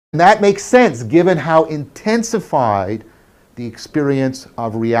And that makes sense given how intensified the experience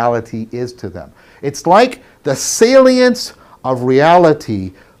of reality is to them. It's like the salience of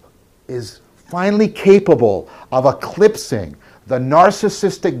reality is finally capable of eclipsing the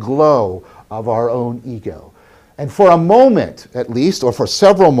narcissistic glow of our own ego. And for a moment, at least, or for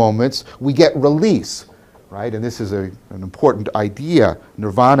several moments, we get release, right? And this is an important idea.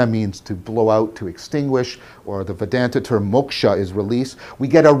 Nirvana means to blow out, to extinguish, or the Vedanta term moksha is release. We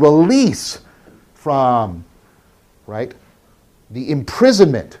get a release from, right, the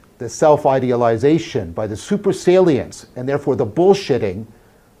imprisonment, the self-idealization by the supersalience, and therefore the bullshitting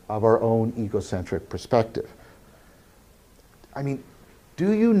of our own egocentric perspective. I mean,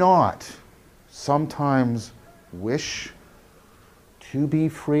 do you not sometimes wish to be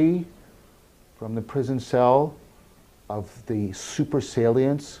free from the prison cell of the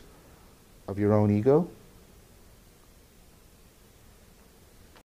supersalience of your own ego?